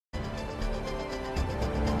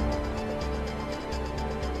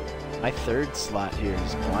My third slot here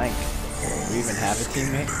is blank. Do we even have a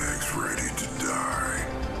teammate? Ready to die.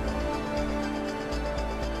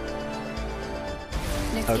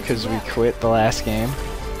 Oh, because we quit the last game?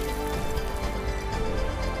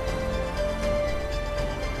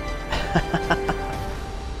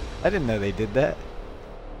 I didn't know they did that.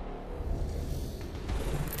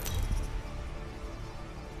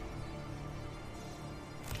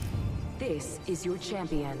 This is your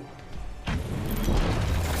champion.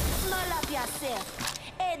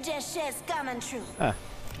 Huh.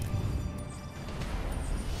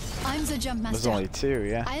 I'm the jump master. There's only two,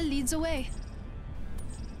 yeah. I'll lead the way.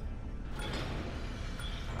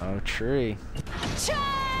 Oh, tree.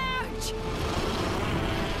 Charge!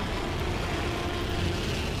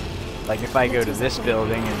 Like if I go to this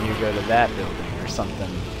building and you go to that building or something,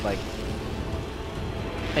 like,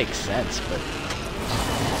 makes sense, but...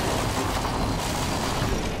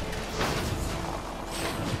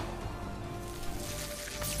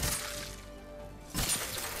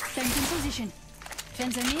 Fence in position.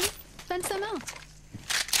 Fence them in, fence them out.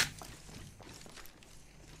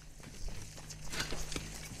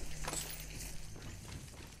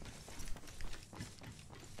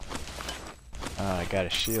 Oh, I got a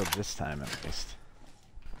shield this time at least.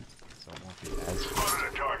 So it won't be as...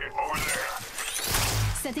 Spotted a target over there.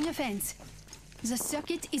 Setting a fence. The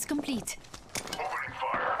circuit is complete. Opening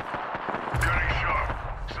fire. Getting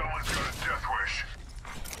shot. Someone's got a death wish.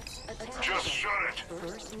 Just shut it.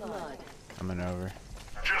 First blood. Coming over.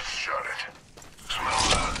 Just shut it. Smell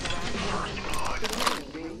that. First blood.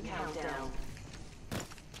 Ring countdown.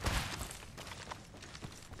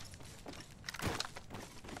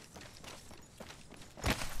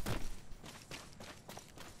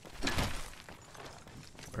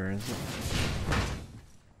 Where is it?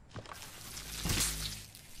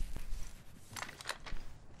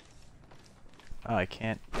 Oh, I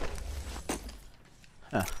can't.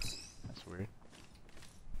 Huh. That's weird.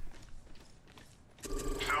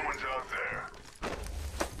 Someone's out there.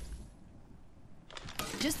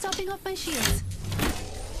 Just topping off my shields.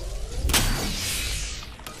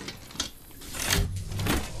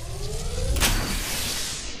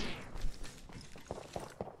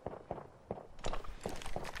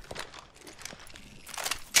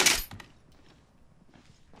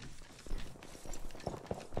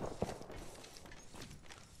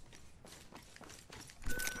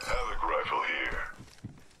 Havoc rifle here.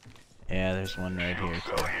 Yeah, there's one right here.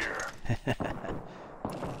 Shield cell here.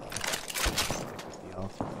 The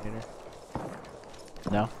alternator.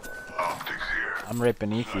 No, Optics here. I'm right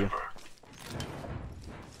beneath you. Sniper.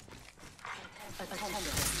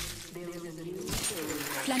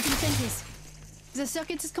 Planting fences. The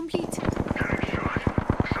circuit is complete. Getting shot.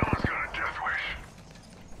 Someone's got a death wish.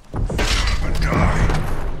 Up and die.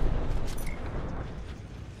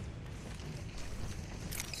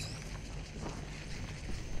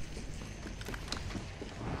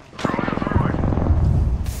 Throwing a thermite.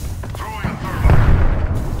 Throwing a thermite.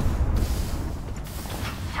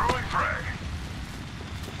 Throwing frag.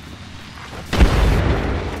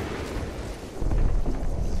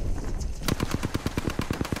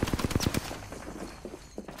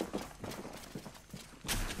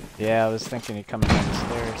 Yeah, I was thinking he'd coming down the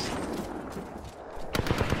stairs.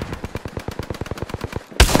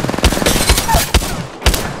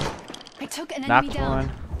 I took an enemy Knocked down.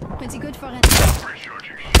 one. Pretty good for it.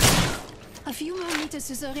 Recharging shield. A few more meters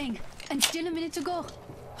to the ring, and still a minute to go.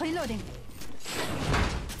 Reloading.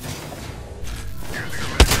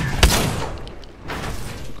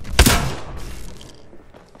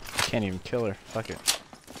 Can't even kill her. Fuck it.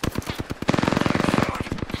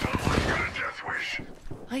 Someone's got a death wish.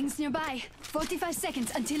 Rings nearby. 45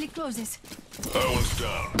 seconds until it closes. That one's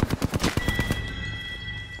down.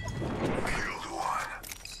 Killed one.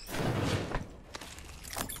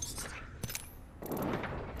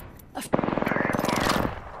 Firing up.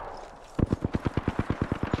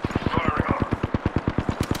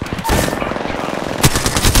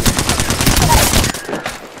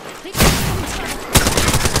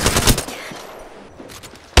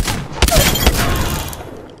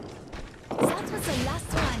 That was the last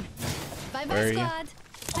one. Bye Where are bye, you? squad.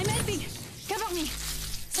 I'm helping. Cover me.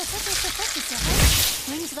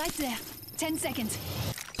 Rings right there. 10 seconds.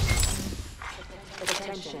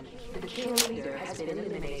 Attention. The kill leader has been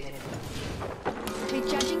eliminated.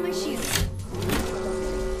 Recharging my shield.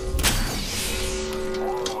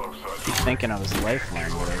 All outside the Thinking I was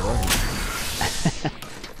lifeline, but I wasn't.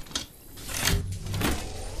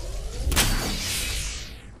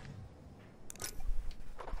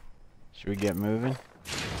 Should we get moving?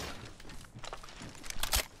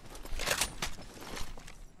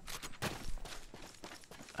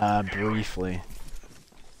 Briefly.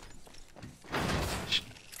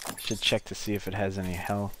 Should check to see if it has any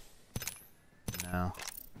health. No.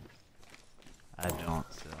 I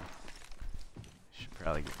don't, so. Should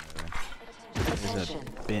probably get rid of it. There's a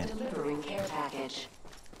bin. Delivering care package.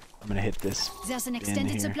 I'm gonna hit this There's an bin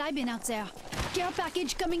extended here. supply bin out there. Care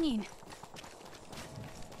package coming in.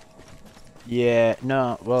 Yeah,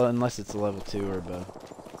 no, well, unless it's a level 2 or above.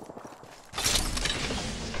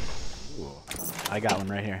 Ooh, I got one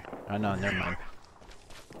right here. Oh, no, never mind.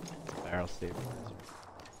 Barrel stabilizer.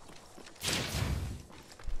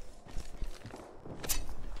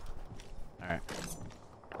 Alright.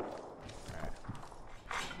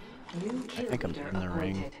 I think I'm in the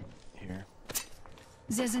ring here.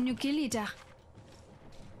 There's a new kill leader.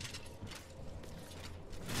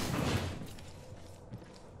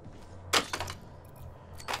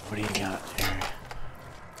 What do you got here?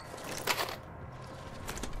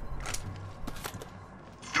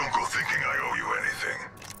 Don't go thinking I owe you anything.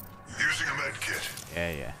 Using a med kit.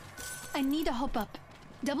 Yeah, yeah. I need a hop up.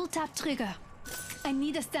 Double tap trigger. I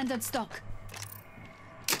need a standard stock.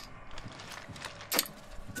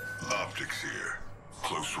 Optics here.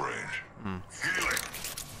 Close range. Healing.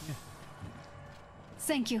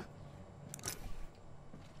 Thank you.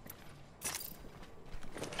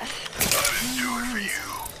 I didn't do it for you.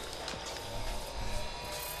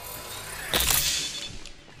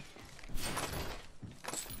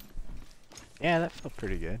 Yeah, that felt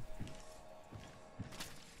pretty good.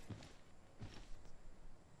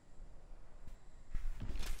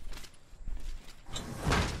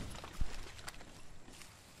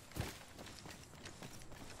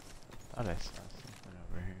 Thought I saw something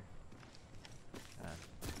over here.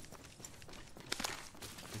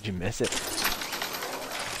 Did you miss it?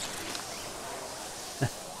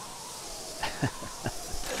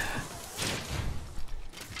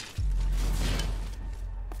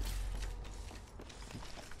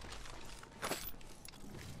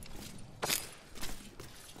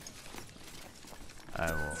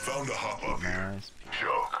 I will. Found a hop up here. Nice.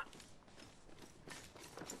 Joke.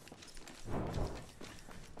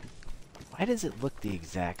 Why does it look the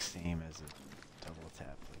exact same as a double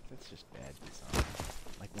tap? Like, that's just bad design.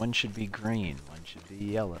 Like, one should be green, one should be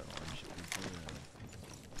yellow, one should be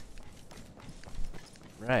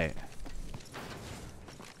blue. Right.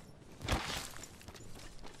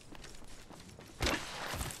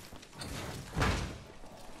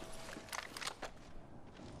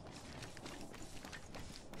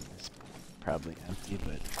 It's probably empty,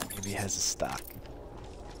 but maybe it has a stock.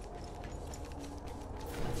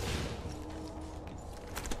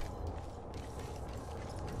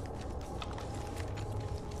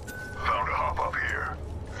 Found a hop up here.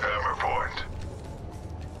 Hammer point.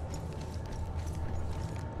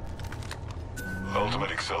 Ultimate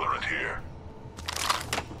accelerant here.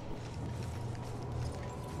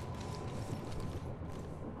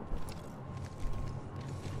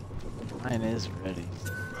 Mine is ready.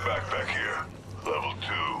 Backpack here. Level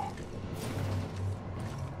 2.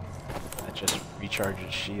 That just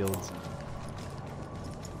recharges shields and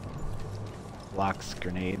blocks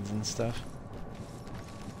grenades and stuff.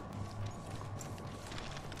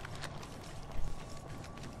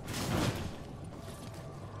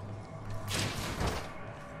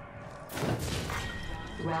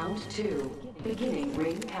 Round 2. Beginning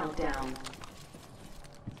ring countdown.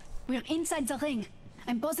 We're inside the ring.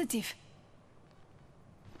 I'm positive.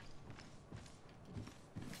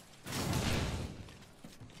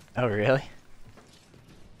 Oh, really?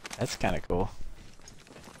 That's kind of cool.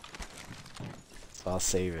 So I'll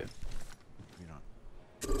save it. You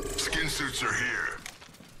know. Skin suits are here.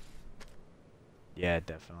 Yeah,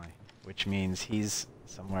 definitely. Which means he's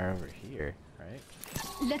somewhere over here, right?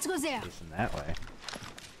 Let's go there. Facing that way.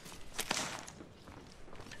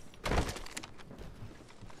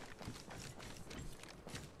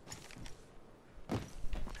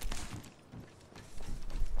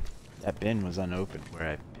 That bin was unopened where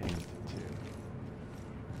I pinged it to.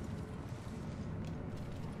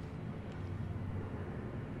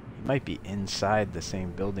 He might be inside the same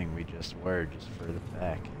building we just were, just further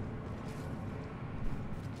back.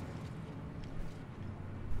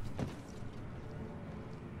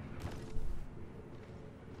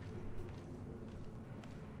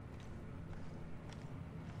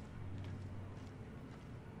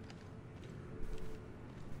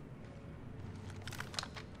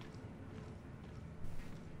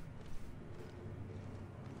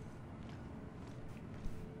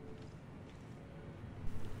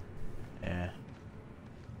 Yeah.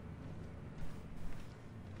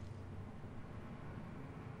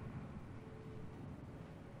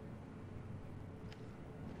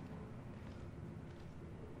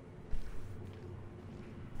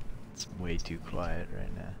 It's way too quiet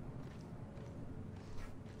right now.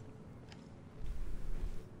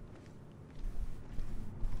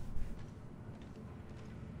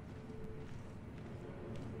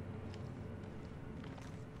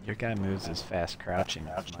 Your guy moves as fast crouching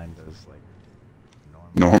as mine does, like,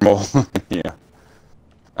 Normal. Yeah.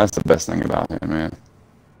 That's the best thing about him, man.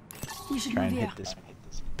 You should Try move and here. hit this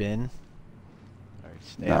bin. Or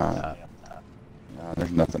stay Nah. up top. Nah,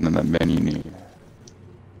 there's nothing in that bin you need.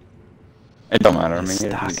 It don't matter. I mean,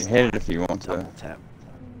 Stock. hit it if you want to. Double tap.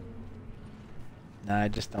 Nah, I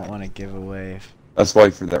just don't want to give away. Let's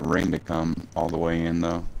wait for that ring to come all the way in,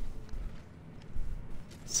 though.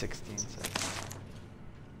 16 seconds.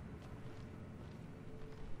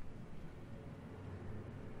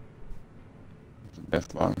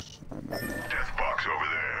 Death box. Death box over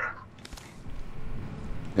there.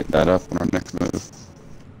 Hit that up on our next move.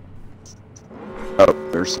 Oh,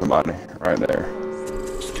 there's somebody right there.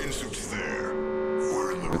 Skin suits there.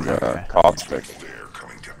 We're in the With ring. Caustic. They're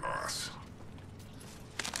coming to us.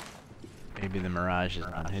 Maybe the Mirage is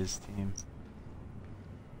on his team.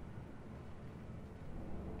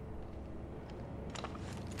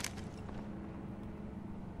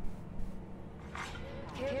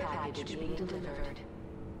 Care package being delivered.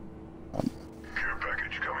 Care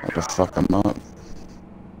package coming I'll just down. fuck them up.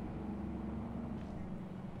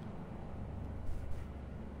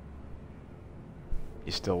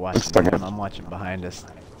 You still watching like him? a- I'm watching behind us.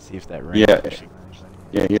 See if that ring Yeah. pushes anybody.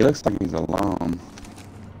 Yeah, he looks like he's alone.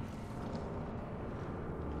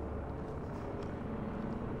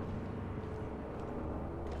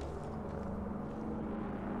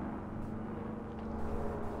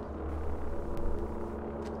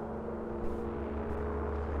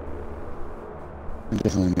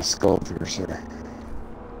 Definitely the skull piercer.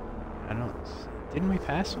 I don't. Didn't we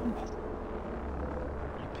pass one?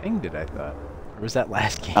 You pinged it, I thought. Or was that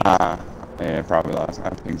last game? Yeah, probably last. I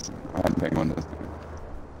think so. I hadn't picked one this game.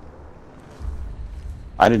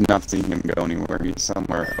 I did not see him go anywhere. He's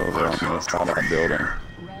somewhere over on the side of the building.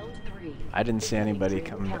 Round 3. I didn't see anybody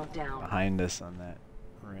come Countdown. behind us on that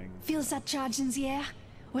ring. Feel that charge in the air?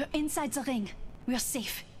 We're inside the ring. We're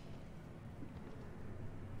safe.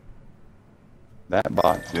 That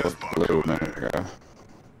box was blue a minute ago. I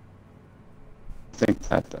think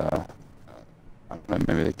that, I don't know,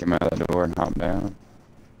 maybe they came out of the door and hopped down.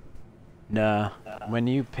 No, when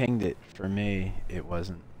you pinged it for me, it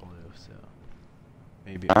wasn't blue, so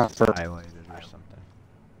maybe it Ah, was perfect. highlighted or something.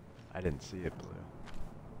 I didn't see it blue.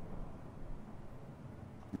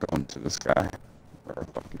 Going to this guy. Where the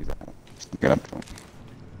fuck he's at. Just get up to him.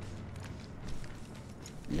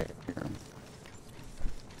 Yeah, hear him.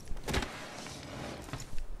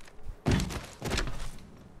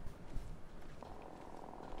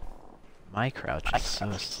 My crouch is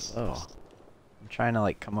so slow. I'm trying to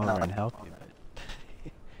like come over and help you,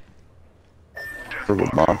 but Purple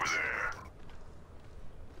box.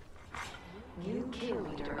 New kill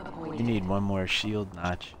leader appointed. you need one more shield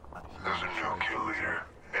notch. There's a new kill leader,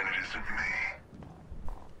 and it isn't me.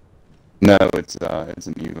 No, it's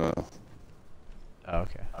an Evo. Oh,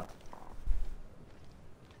 okay.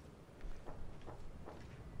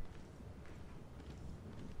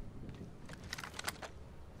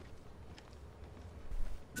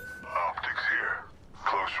 Optics here.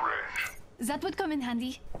 Close range. That would come in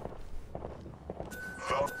handy.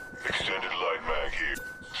 Found extended light mag here.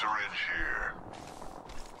 Syringe here.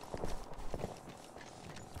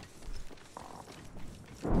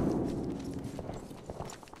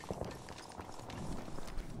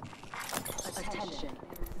 Attention.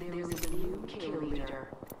 There is a new kill leader.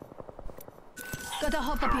 Got a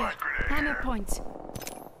hop up here. Hammer point.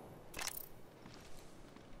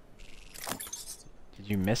 Did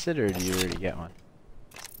you miss it or did you already get one?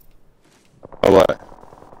 Oh,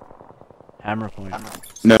 what? Hammer point.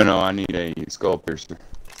 No, I need a skull piercer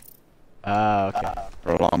Oh, okay.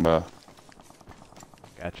 for a longbow.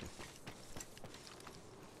 Gotcha.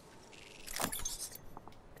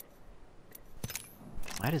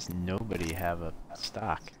 Why does nobody have a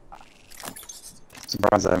stock?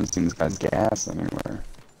 Surprised I haven't seen this guy's gas anywhere.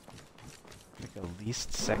 Like a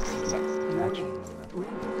least sexy attachment.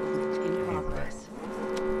 In progress.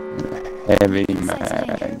 Heavy Inside the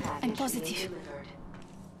mag. ring. I'm positive. Delivered.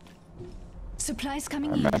 Supplies I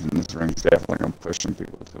coming in. imagine this ring's definitely gonna push some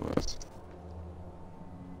people to us.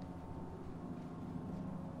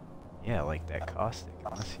 Yeah, like that caustic.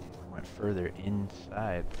 Unless he went further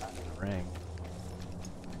inside the ring.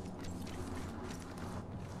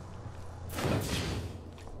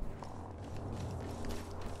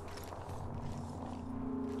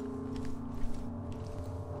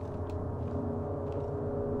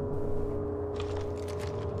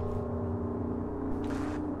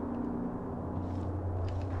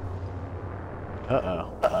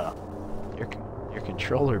 Uh-oh. Uh-oh. Your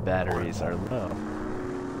controller batteries are low.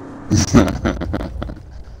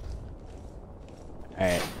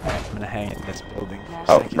 Alright, I'm gonna hang in this building for a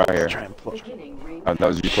Oh, second. right here. Try and pull. Beginning ring Oh, that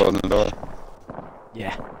was you closing the door?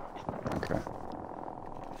 Yeah, Okay.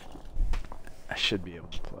 I should be able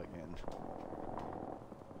to plug in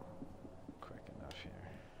quick enough here.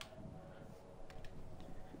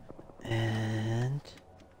 And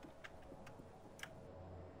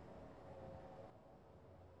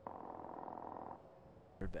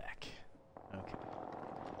we're back. Okay.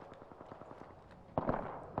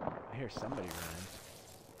 I hear somebody running.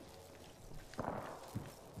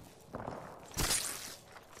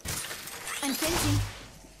 I'm fencing.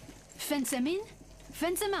 Fence them in,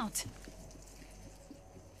 fence them out.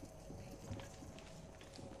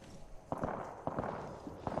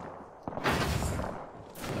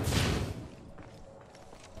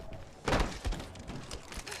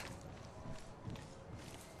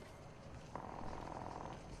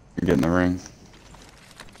 You're getting the ring.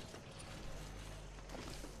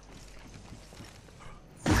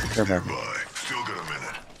 Go back. Nearby. Still got a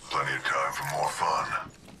minute. Plenty of time for more fun.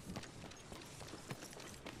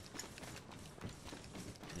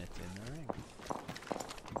 And it's in the ring.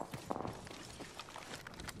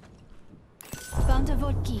 Found a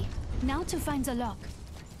vault key. Now to find the lock.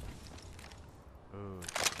 Ooh,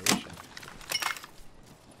 potion.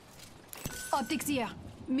 Optics here.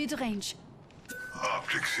 Mid-range.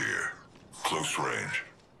 Optics here. Close range.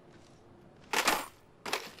 Don't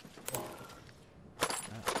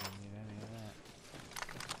need any of that.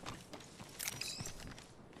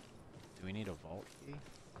 Do we need a vault key? I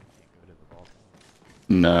can't go to the vault.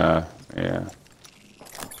 Nah, yeah.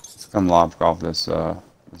 Let's come lop off this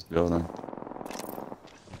this building.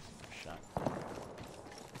 Shot.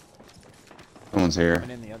 Someone's here.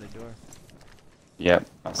 Coming in the other door. Yep,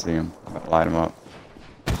 I see him. I'm gonna light him up.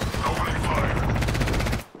 Opening fire.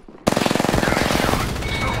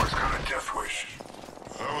 Someone's got a death wish.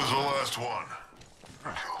 That was the last one.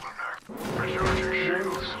 Killed him there. Recharging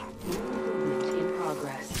shields. movement in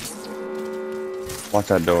progress. Lock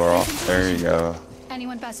that door off. There you go.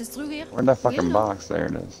 Anyone passes through here? Where'd that we'll fucking know. box? There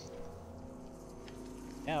it is.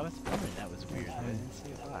 Yeah, I was wondering that was weird. I didn't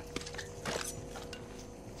see a box.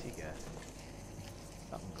 What's he got?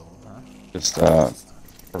 Something gold, huh? Just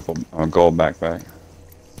purple gold backpack.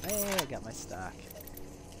 Hey, I got my stock.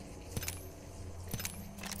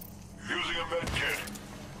 Using a med kit.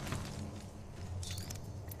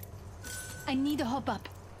 I need a hop up.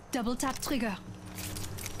 Double tap trigger.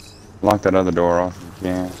 Lock that other door off if you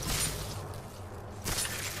can.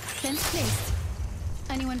 Fence placed.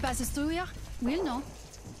 Anyone passes through here? We'll know.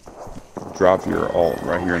 Drop your ult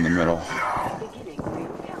right here in the middle. Beginning ring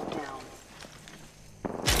countdown.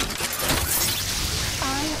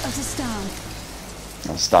 Eye of the storm.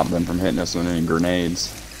 I'll stop them from hitting us with any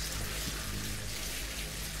grenades.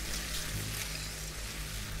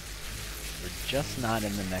 We're just not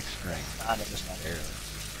in the next ring. Not in this area.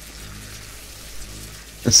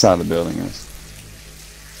 This side of the building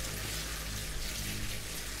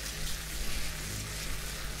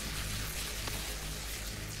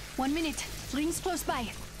is.1 minute. Rings close by.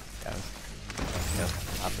 Guys,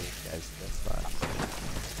 top of this guy's death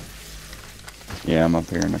box. Yeah, I'm up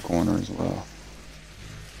here in the corner as well.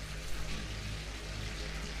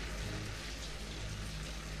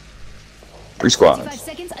 Three 25 squads.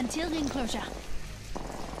 seconds until ring closure.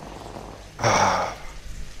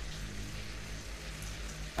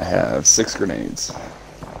 I have 6 grenades.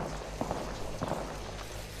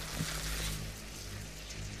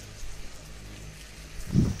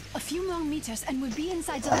 A few more meters and we'll be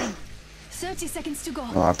inside the ring. 30 seconds to go.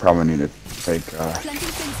 Well, I probably need to take. Planting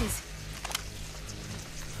fences.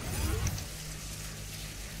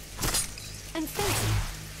 And fencing.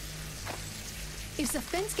 If the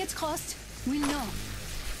fence gets crossed, we'll know.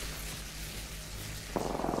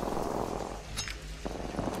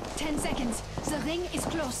 10 seconds. The ring is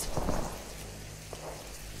close.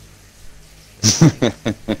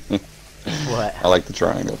 What? I like the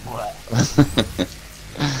triangle. What?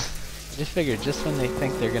 Just figured, just when they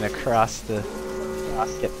think they're gonna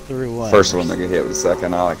get through one. First one they get hit with the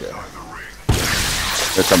second. I like it.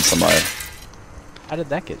 Here comes somebody. How did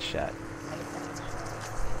that get shot?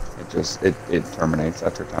 It terminates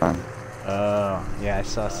after time. Oh, yeah, I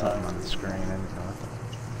saw something on the screen. I didn't know.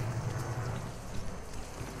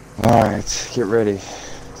 All right, get ready.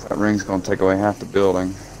 That ring's gonna take away half the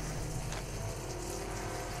building.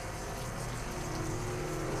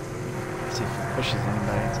 See if it pushes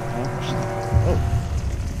anybody. Oh.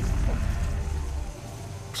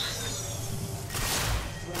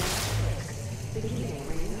 Beginning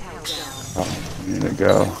ring countdown. Oh,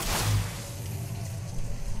 go.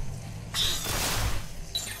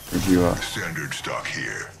 Where'd you Standard stock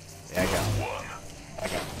here. Yeah, I got one.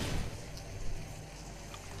 One.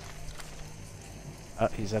 Oh,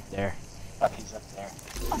 he's up there.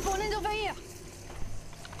 Opponent over here.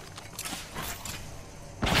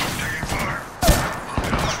 Taking fire.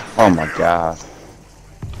 Oh my god.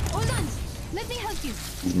 Hold on. Let me help you.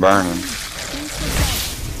 He's burning. Things go down.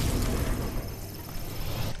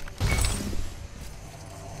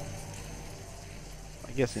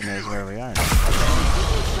 I guess he knows where we are. Keep me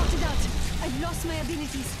shorted out. I've lost my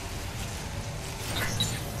abilities.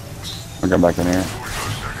 I'll go back in here.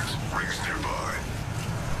 45 seconds. Rings nearby.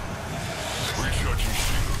 Recharging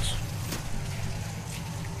shields.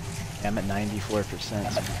 I'm at 94%, so I'm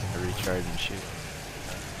just gonna recharge and shoot.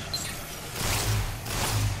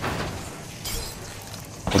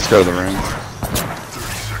 Let's go to the ring. 30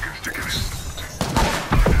 seconds to get it.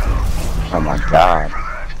 Oh my god. For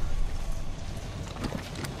that.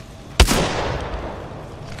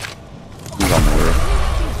 He's on the roof.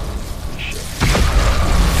 Shit.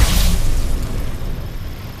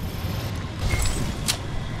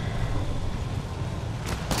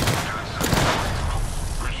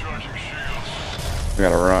 Recharging shields. We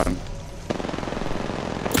gotta run.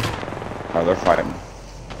 Oh, they're fighting.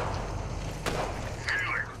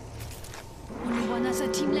 Healing. Only one other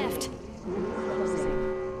team left.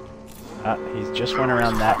 He's just went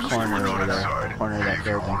around that corner over there. The corner of that If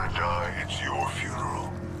you building. want to die, it's your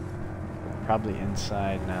funeral. Probably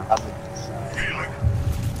inside now. Healing.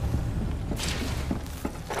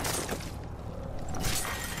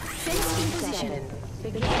 Fence in position. I'm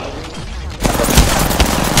bleeding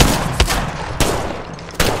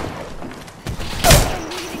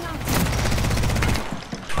out.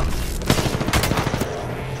 I'm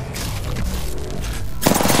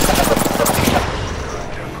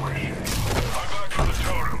back for the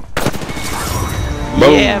totem.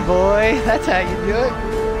 Boom. Yeah, boy, that's how you do it.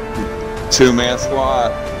 2-man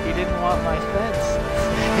squad. He didn't want my fence.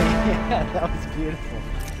 Yeah, that was beautiful.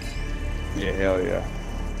 Yeah, hell yeah.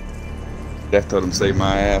 Death Totem saved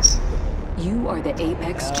my ass. You are the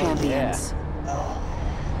Apex Hell champions.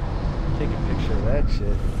 Take a picture of that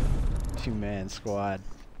shit. 2-man squad.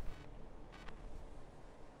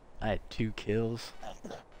 I had 2 kills.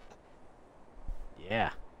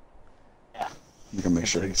 Yeah. You can make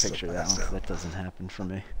sure Take he's a picture of that one, 'cause still that doesn't happen for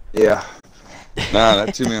me. Yeah. Nah, that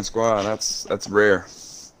 2-man squad, that's rare.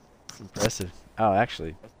 It's impressive. Oh,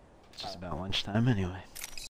 actually, it's just about lunchtime anyway.